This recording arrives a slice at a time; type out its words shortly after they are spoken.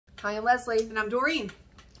Hi, I'm Leslie. And I'm Doreen.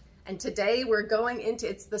 And today we're going into,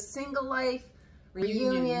 it's the single life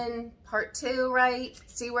reunion part 2, right?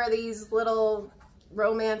 See where these little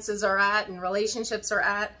romances are at and relationships are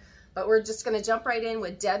at. But we're just going to jump right in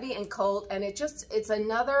with Debbie and Colt. And it's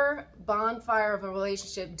another bonfire of a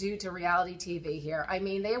relationship due to reality TV here. I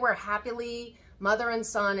mean, they were happily mother and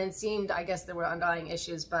son and seemed, I guess there were underlying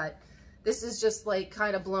issues, but this is just like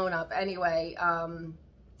kind of blown up. Anyway,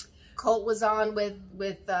 Colt was on with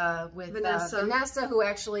Vanessa, who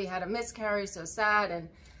actually had a miscarriage, so sad, and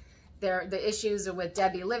the issues are with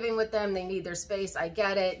Debbie living with them. They need their space. I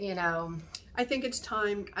get it, you know. I think it's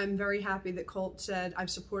time. I'm very happy that Colt said I've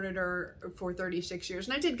supported her for 36 years.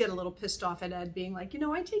 And I did get a little pissed off at Ed being like, you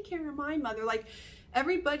know, I take care of my mother. Like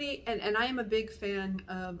everybody, and I am a big fan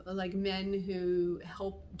of like men who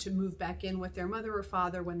help to move back in with their mother or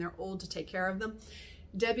father when they're old to take care of them.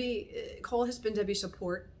 Cole has been Debbie's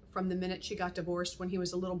support from the minute she got divorced when he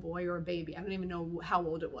was a little boy or a baby. I don't even know how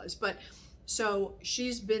old it was, but so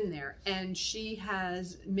she's been there and she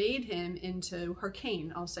has made him into her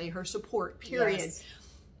cane, I'll say, her support, period. Yes.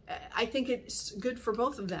 I think it's good for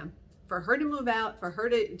both of them, for her to move out, for her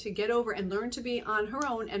to get over and learn to be on her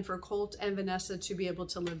own, and for Colt and Vanessa to be able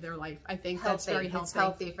to live their life. I think that's very healthy. It's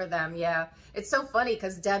healthy for them, yeah. It's so funny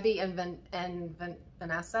because Debbie and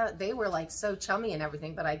Vanessa, they were like so chummy and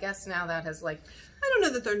everything, but I guess now that has like... I don't know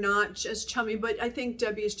that they're not as chummy, but I think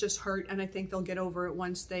Debbie is just hurt, and I think they'll get over it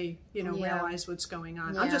once they, you know, realize what's going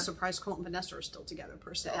on. Yeah. I'm just surprised Colt and Vanessa are still together,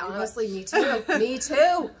 personally. Honestly, me too. Me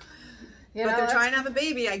too. You know, they're trying to have a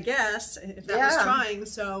baby, I guess, if that was trying.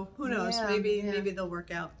 So who knows? Maybe they'll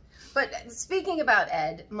work out. But speaking about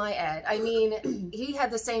Ed, my Ed, I mean, he had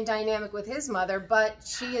the same dynamic with his mother, but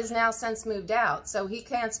she has now since moved out, so he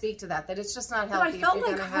can't speak to that. That it's just not healthy. But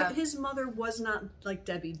I felt like his mother was not like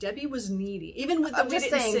Debbie. Debbie was needy, even with the. I'm just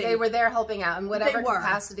saying they were there helping out in whatever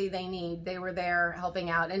capacity they need. They were there helping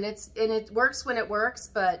out, and it works when it works,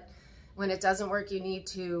 but when it doesn't work, you need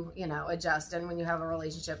to, you know, adjust. And when you have a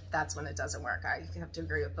relationship, that's when it doesn't work. I have to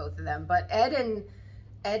agree with both of them. But Ed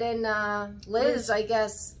and Liz, I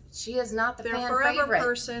guess. She is not the fan favorite. They're forever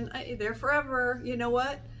person. They're forever. You know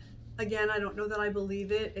what? Again, I don't know that I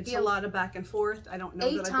believe it. It's a lot of back and forth. I don't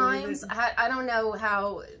know that I believe it. I don't know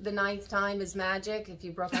how the 9th time is magic. If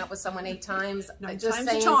you've broken up with someone 8 times. 9 times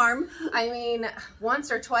a charm. I mean,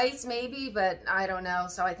 once or twice maybe, but I don't know.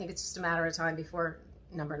 So I think it's just a matter of time before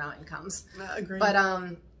number 9 comes. Agreed.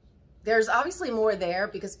 But there's obviously more there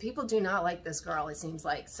because people do not like this girl, it seems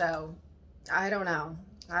like. So I don't know.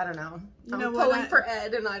 I'm pulling for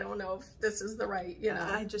Ed, and I don't know if this is the right, you know.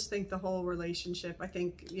 I just think the whole relationship, I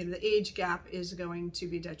think, you know, the age gap is going to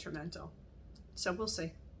be detrimental. So we'll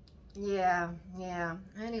see. Yeah.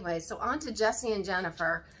 Anyway, so on to Jesse and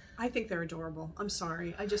Jennifer. I think they're adorable. I'm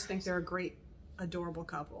sorry. I just think they're a great, adorable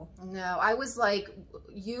couple. No, I was like,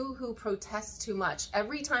 you who protest too much.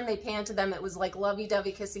 Every time they pan to them, it was like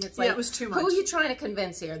lovey-dovey kissing. It's like, it was too much. Who are you trying to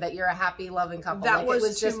convince here that you're a happy, loving couple? That like, was it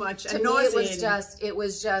was too just, much. To me, it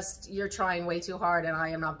was just, you're trying way too hard, and I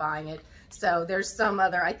am not buying it. So there's some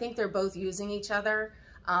other, I think they're both using each other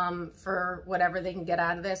for whatever they can get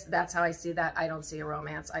out of this. That's how I see that. I don't see a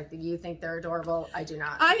romance. I think you think they're adorable. I do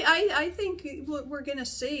not. I think what we're gonna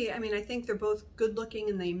see. I mean, I think they're both good looking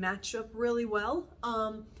and they match up really well.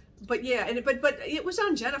 But yeah, but it was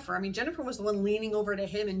on Jennifer. I mean, Jennifer was the one leaning over to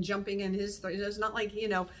him and jumping in his. It's not like, you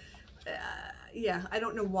know. Yeah, I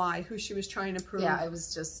don't know who she was trying to prove. Yeah, it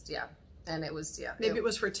was just and it was Maybe it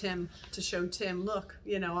was for Tim, to show Tim, look,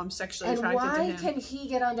 you know, I'm sexually attracted to him. And why can he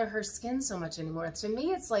get under her skin so much anymore? To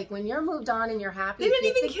me, it's like when you're moved on and you're happy. They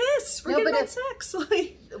didn't even kiss. Forget about sex.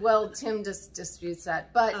 Well, Tim just disputes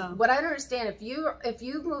that. But what I don't understand, if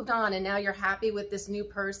you've moved on and now you're happy with this new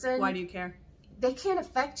person, why do you care? They can't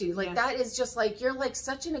affect you. Like that is just like, you're like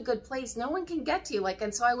such in a good place. No one can get to you. Like,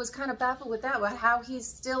 and so I was kind of baffled with that, how he's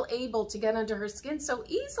still able to get under her skin so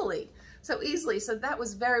easily. So that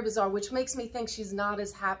was very bizarre, which makes me think she's not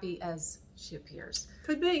as happy as she appears.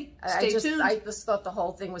 Could be. I just thought the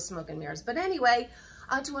whole thing was smoke and mirrors. But anyway,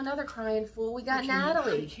 on to another crying fool. We got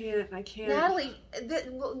Natalie. I can't. Natalie,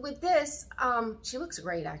 with this, she looks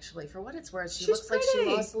great actually. For what it's worth, she looks pretty. Like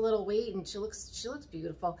she lost a little weight, and she looks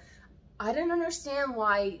beautiful. I don't understand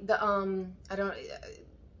why the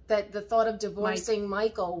thought of divorcing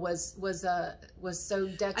Michael was so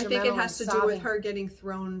detrimental. I think it has to do with her getting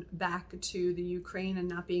thrown back to the Ukraine and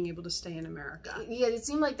not being able to stay in America. Yeah, it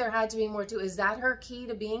seemed like there had to be more to. Is that her key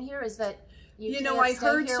to being here? Is that you know, I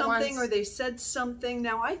heard something or they said something.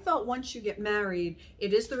 Now, I thought once you get married,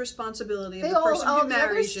 it is the responsibility of the person who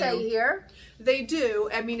marries you. Stay here. They do.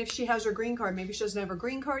 I mean, if she has her green card, maybe she doesn't have her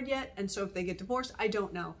green card yet, and so if they get divorced, I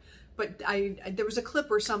don't know. but there was a clip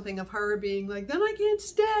or something of her being like, then I can't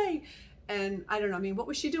stay. And I don't know, I mean, what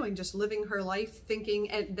was she doing? Just living her life thinking,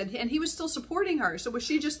 and he was still supporting her. So was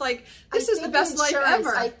she just like, this is the best life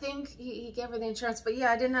ever? I think he gave her the insurance, but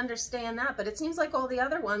yeah, I didn't understand that. But it seems like all the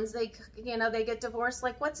other ones, they get divorced.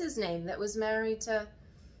 Like, what's his name that was married to,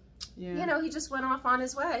 he just went off on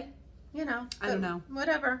his way, I don't know.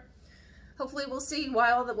 Whatever. Hopefully we'll see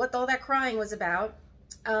what all that crying was about.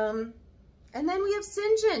 And then we have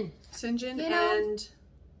Sinjin. And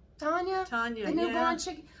Tanya, a newborn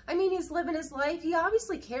chick. I mean, he's living his life. He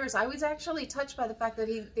obviously cares. I was actually touched by the fact that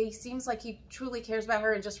he seems like he truly cares about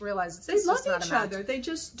her and just realizes they love each other. They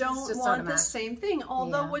just don't want the same thing.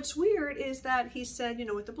 Although what's weird is that he said,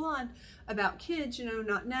 with the blonde about kids,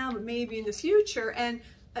 not now, but maybe in the future. And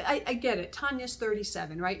I get it. Tanya's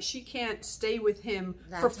 37, right? She can't stay with him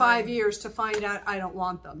for 5 years to find out I don't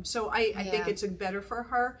want them. So I think it's better for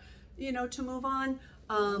her, to move on.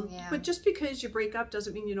 But just because you break up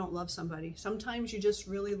doesn't mean you don't love somebody. Sometimes you just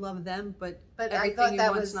really love them, but I thought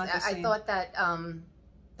that was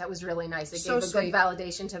that was really nice. It gave a good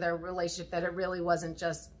validation to their relationship that it really wasn't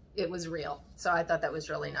just, it was real. So I thought that was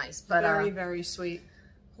really nice. But very, very sweet.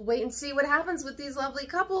 We'll wait and see what happens with these lovely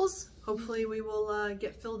couples. Hopefully we will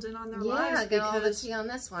get filled in on their lives. Yeah, get all the tea on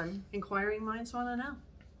this one. Inquiring minds want to know.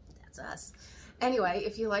 That's us. Anyway,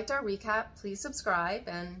 if you liked our recap, please subscribe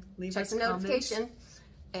and check the notification.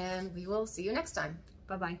 And we will see you next time.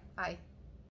 Bye-bye. Bye.